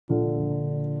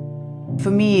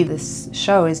For me, this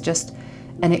show is just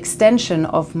an extension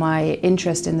of my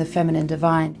interest in the feminine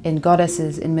divine, in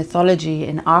goddesses, in mythology,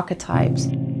 in archetypes.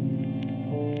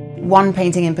 One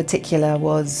painting in particular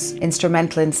was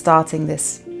instrumental in starting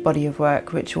this body of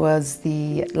work, which was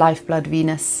the Lifeblood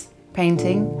Venus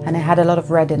painting, and it had a lot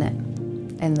of red in it,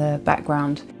 in the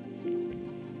background.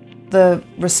 The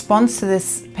response to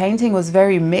this painting was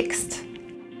very mixed,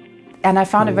 and I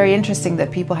found it very interesting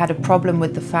that people had a problem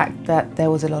with the fact that there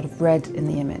was a lot of red in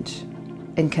the image,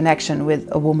 in connection with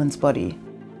a woman's body.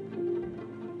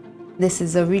 This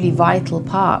is a really vital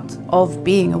part of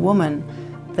being a woman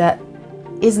that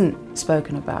isn't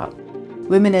spoken about.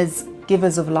 Women as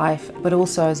givers of life, but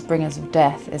also as bringers of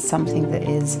death, is something that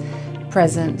is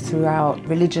present throughout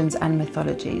religions and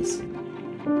mythologies.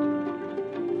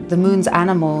 The moon's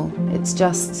animal, it's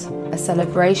just a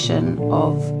celebration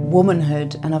of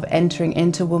womanhood and of entering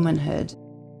into womanhood.